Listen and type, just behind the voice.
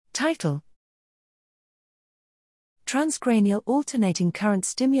Title: Transcranial alternating current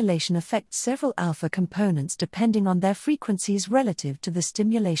stimulation affects several alpha components depending on their frequencies relative to the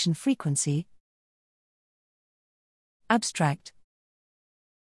stimulation frequency. Abstract.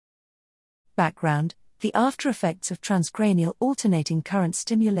 Background: the after effects of transcranial alternating current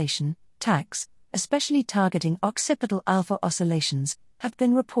stimulation, TACS, especially targeting occipital alpha oscillations, have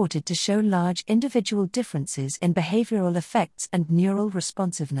been reported to show large individual differences in behavioral effects and neural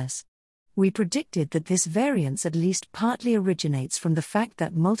responsiveness. We predicted that this variance at least partly originates from the fact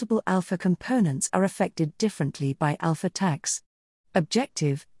that multiple alpha components are affected differently by alpha TACS.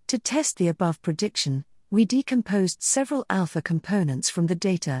 Objective: to test the above prediction, we decomposed several alpha components from the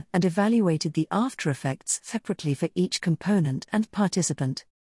data and evaluated the aftereffects separately for each component and participant.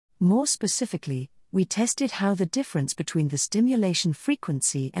 More specifically, we tested how the difference between the stimulation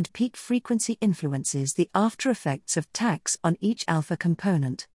frequency and peak frequency influences the aftereffects of TACS on each alpha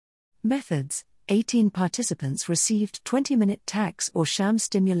component. Methods: 18 participants received 20-minute TACS or sham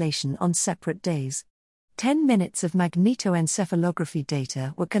stimulation on separate days. 10 minutes of magnetoencephalography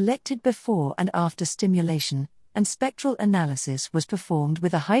data were collected before and after stimulation, and spectral analysis was performed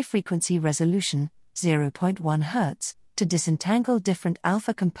with a high-frequency resolution, 0.1 Hz, to disentangle different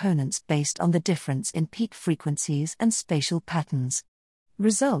alpha components based on the difference in peak frequencies and spatial patterns.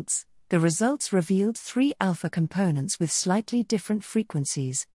 Results: the results revealed 3 alpha components with slightly different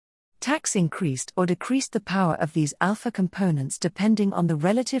frequencies. TACS increased or decreased the power of these alpha components depending on the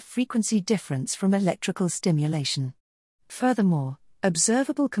relative frequency difference from electrical stimulation. Furthermore,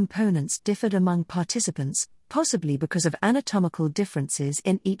 observable components differed among participants, possibly because of anatomical differences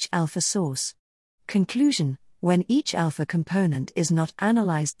in each alpha source. Conclusion: when each alpha component is not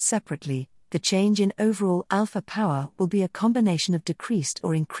analyzed separately, the change in overall alpha power will be a combination of decreased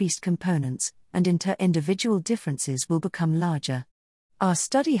or increased components, and inter-individual differences will become larger. Our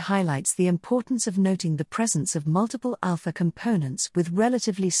study highlights the importance of noting the presence of multiple alpha components with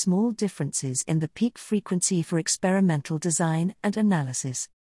relatively small differences in the peak frequency for experimental design and analysis.